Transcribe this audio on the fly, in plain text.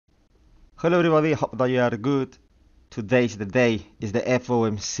Hello everybody, hope that you are good. Today's the day, is the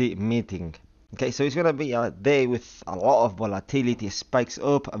FOMC meeting. Okay, so it's gonna be a day with a lot of volatility, spikes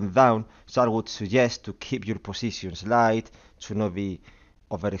up and down, so I would suggest to keep your positions light, to not be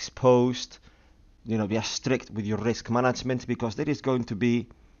overexposed, be strict with your risk management because there is going to be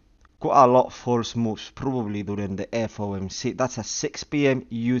quite a lot of false moves probably during the FOMC. That's at 6 p.m.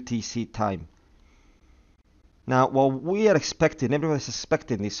 UTC time. Now, what we are expecting, everybody's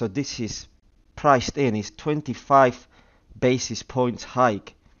expecting this, so this is priced in, is 25 basis points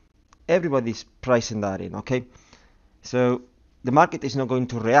hike. Everybody's pricing that in, okay? So the market is not going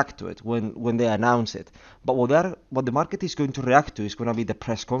to react to it when they announce it. But what the market is going to react to is going to be the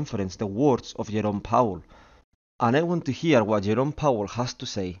press conference, the words of Jerome Powell. And I want to hear what Jerome Powell has to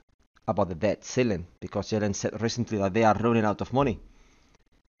say about the debt ceiling, because Jerome said recently that they are running out of money.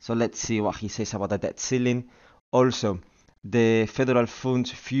 So let's see what he says about the debt ceiling. Also, the federal funds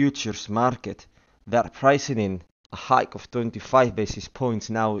futures market, they're pricing in a hike of 25 basis points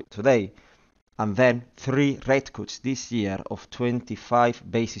now today, and then 3 rate cuts this year of 25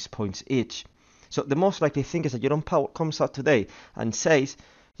 basis points each. So the most likely thing is that Jerome Powell comes out today and says,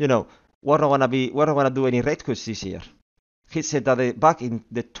 we're not gonna do any rate cuts this year. He said that back in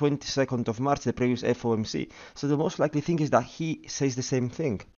the 22nd of March, the previous FOMC. So the most likely thing is that he says the same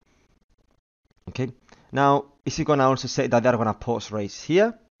thing. Okay. Now, is he gonna also say that they're gonna pause rates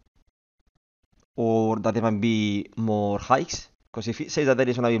here, or that there might be more hikes? Because if he says that there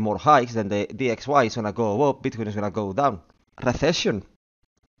is gonna be more hikes, then the DXY is gonna go up, Bitcoin is gonna go down. Recession.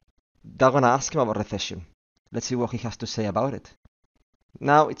 They're gonna ask him about recession. Let's see what he has to say about it.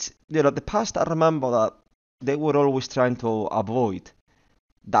 Now, it's the past. I remember that they were always trying to avoid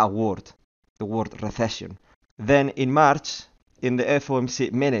that word, the word recession. Then in March, in the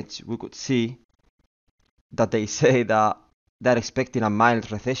FOMC minutes, we could see that they say that they're expecting a mild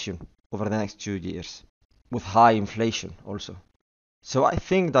recession over the next 2 years, with high inflation also. So I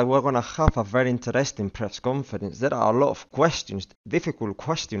think that we're going to have a very interesting press conference. There are a lot of questions, difficult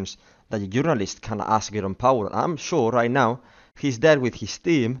questions, that a journalist can ask Jerome Powell. I'm sure right now he's there with his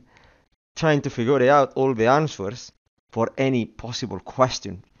team trying to figure out all the answers for any possible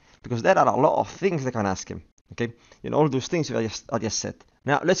question, because there are a lot of things they can ask him. Okay, all those things I just said.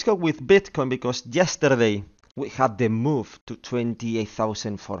 Now let's go with Bitcoin, because yesterday we had the move to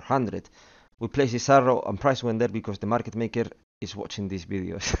 28,400. We placed this arrow and price went there because the market maker is watching these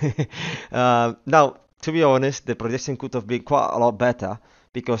videos. Now, to be honest, the projection could have been quite a lot better,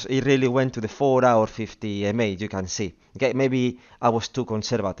 because it really went to the 4-hour 50 EMA, you can see. Okay, maybe I was too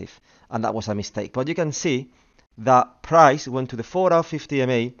conservative and that was a mistake, but you can see that price went to the 4-hour 50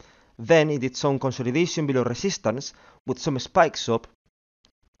 EMA, then it did some consolidation below resistance with some spikes up.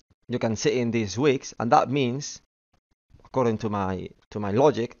 You can see in these weeks, and that means, according to my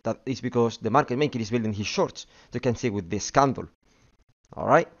logic, that is because the market maker is building his shorts. You can see with this candle. All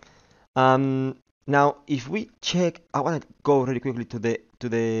right. Now, if we check, I want to go really quickly to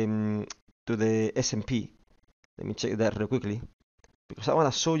the S&P. Let me check that real quickly, because I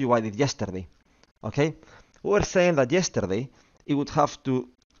want to show you what I did yesterday. Okay, we were saying that yesterday it would have to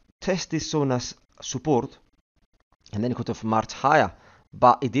test this zone as support, and then it could have marched higher,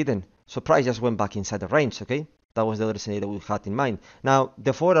 but it didn't. So price just went back inside the range. Okay, that was the other scenario that we had in mind. Now,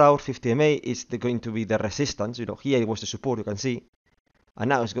 the 4-hour 50 MA is going to be the resistance. Here it was the support, you can see, and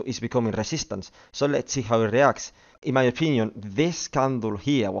now it's becoming resistance. So let's see how it reacts. In my opinion, this candle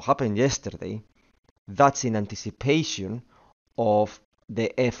here, what happened yesterday, that's in anticipation of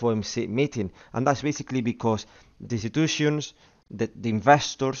the FOMC meeting, and that's basically because the institutions, the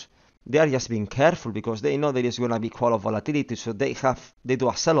investors, they are just being careful because they know there is going to be quite a lot of volatility, so they do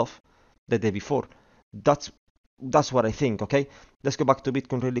a sell-off the day before. That's what I think. Okay, let's go back to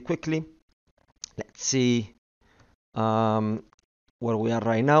Bitcoin really quickly. Let's see where we are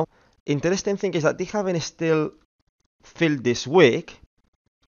right now. Interesting thing is that they haven't still filled this week.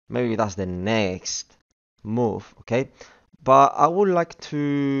 Maybe that's the next move. Okay, but I would like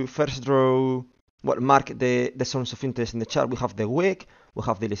to first draw mark the zones of interest in the chart. We have the wick, we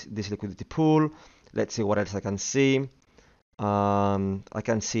have this liquidity pool. Let's see what else I can see. I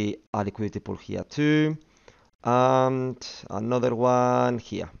can see a liquidity pool here too, and another one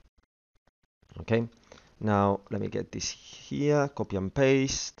here. Okay, now let me get this here, copy and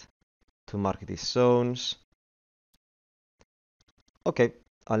paste to mark these zones. Okay,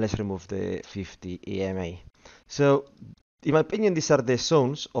 and let's remove the 50 EMA. So in my opinion, these are the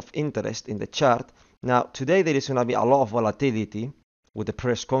zones of interest in the chart. Now, today there is going to be a lot of volatility with the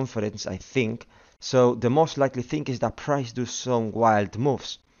press conference, I think. So the most likely thing is that price do some wild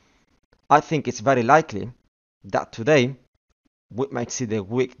moves. I think it's very likely that today we might see the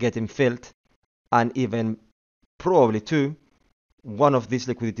wick getting filled, and even probably two, one of these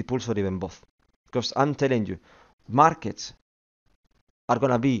liquidity pools or even both. Because I'm telling you, markets are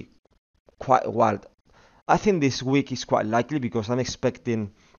gonna be quite wild. I think this week is quite likely because I'm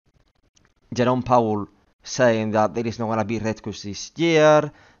expecting Jerome Powell saying that there is not gonna be rate cuts this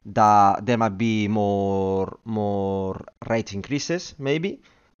year, that there might be more rate increases, maybe.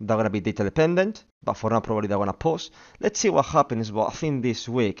 They're gonna be data dependent, but for now probably they're gonna pause. Let's see what happens. But I think this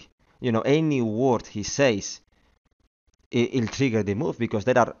week, any word he says, it'll trigger the move because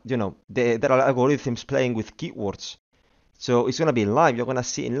there are algorithms playing with keywords. So it's gonna be in live. You're gonna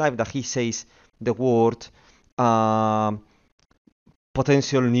see in live that he says the word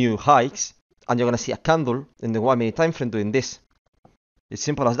potential new hikes, and you're gonna see a candle in the 1 minute time frame doing this. It's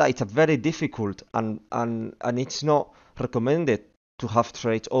simple as that. It's a very difficult and it's not recommended to have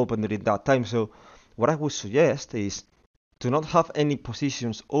trades open during that time. So what I would suggest is to not have any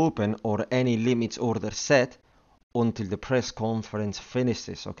positions open or any limits order set until the press conference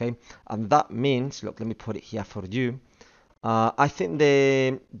finishes, okay? And that means, look, let me put it here for you. I think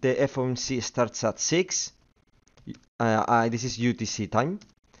the FOMC starts at 6. This is UTC time.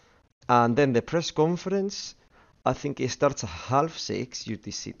 And then the press conference, I think it starts at 5:30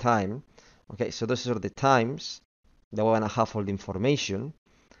 UTC time. Okay, so those are the times that we're gonna have all the information.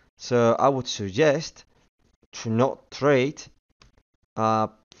 So I would suggest to not trade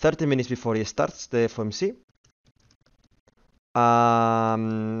 30 minutes before it starts, the FOMC.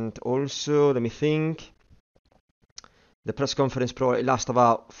 And also, let me think, the press conference probably lasts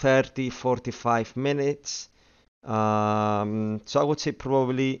about 30-45 minutes. So I would say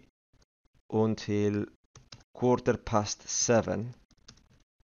probably until 7:15.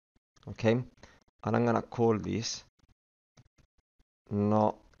 Okay, and I'm gonna call this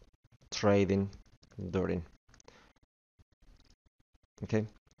not trading during. Okay.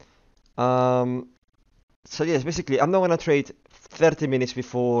 So yes, basically I'm not gonna trade 30 minutes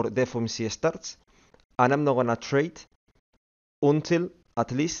before the FOMC starts, and I'm not gonna trade until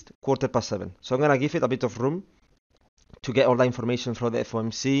at least 7:15. So I'm gonna give it a bit of room to get all the information from the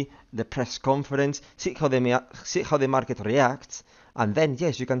FOMC, the press conference, see how the market reacts, and then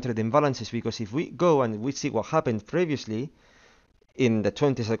yes, you can trade imbalances, because if we go and we see what happened previously in the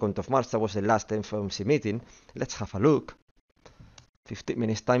 22nd of March, that was the last FOMC meeting. Let's have a look. 15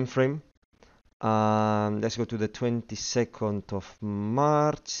 minutes time frame. Let's go to the 22nd of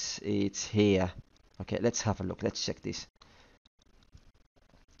March. It's here. Okay, let's have a look. Let's check this.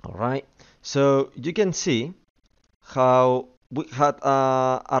 All right. So you can see how we had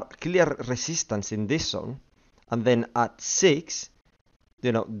a clear resistance in this zone, and then at 6,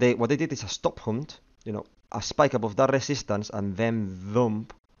 what they did is a stop hunt, a spike above that resistance, and then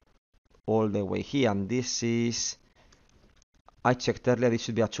dump all the way here. And this is, I checked earlier, this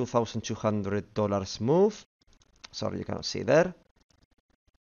should be a $2,200 move. Sorry, you cannot see there.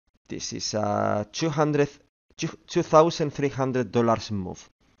 This is a $2,300 move.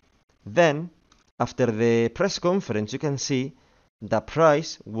 Then, after the press conference, you can see the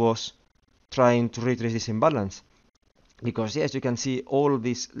price was trying to retrace this imbalance. Because yes, you can see all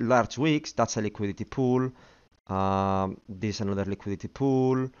these large wicks, that's a liquidity pool. This is another liquidity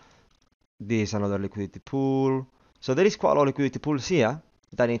pool. This is another liquidity pool. So there is quite a lot of liquidity pools here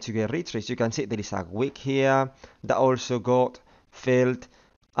that need to get retraced. You can see there is a wick here that also got filled.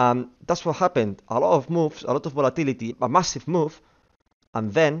 That's what happened. A lot of moves, a lot of volatility, a massive move,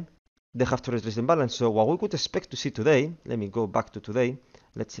 and then they have to retrace the imbalance. So what we could expect to see today, let me go back to today.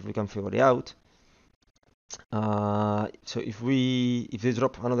 Let's see if we can figure it out. So if they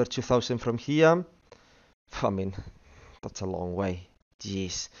drop another 2,000 from here, I mean, that's a long way.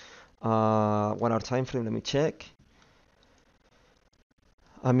 Jeez. 1 hour time frame, let me check.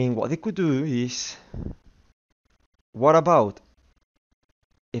 I mean, what they could do is, what about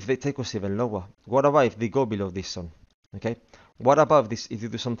if they take us even lower? What about if they go below this zone? Okay. What about this if you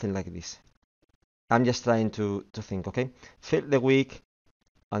do something like this? I'm just trying to think, okay? Fill the wick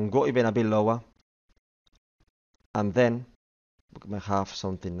and go even a bit lower. And then we may have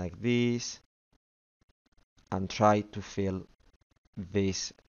something like this and try to fill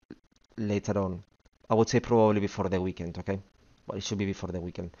this later on. I would say probably before the weekend, okay? But it should be before the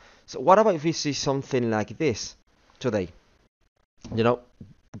weekend. So what about if we see something like this today?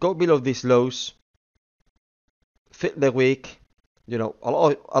 Go below these lows, fill the wick, a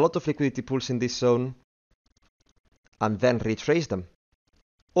lot of liquidity pools in this zone, and then retrace them.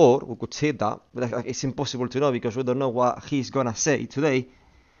 Or we could see that, but it's impossible to know because we don't know what he's gonna say today.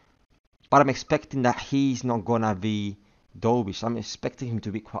 But I'm expecting that he's not gonna be dovish. I'm expecting him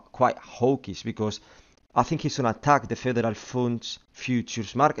to be quite hawkish, because I think he's going to attack the federal funds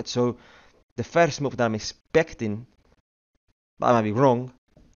futures market. So the first move that I'm expecting, but I might be wrong,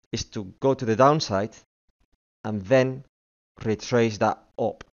 is to go to the downside and then retrace that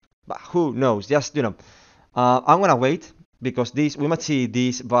up. But who knows? Just, I'm going to wait because we might see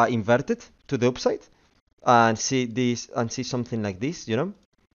this bar inverted to the upside and see something like this,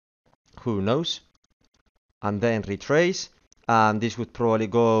 who knows? And then retrace, and this would probably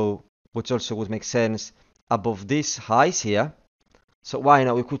go, which also would make sense, above these highs here. So why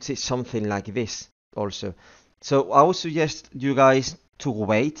not? We could see something like this also. So I would suggest you guys to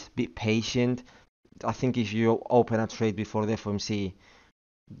wait, be patient. I think if you open a trade before the FOMC,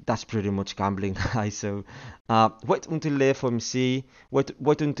 that's pretty much gambling, guys. So wait until the FOMC,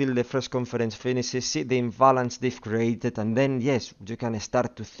 wait until the first conference finishes, see the imbalance they've created, and then yes, you can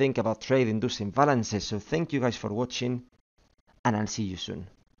start to think about trading those imbalances. So thank you guys for watching, and I'll see you soon.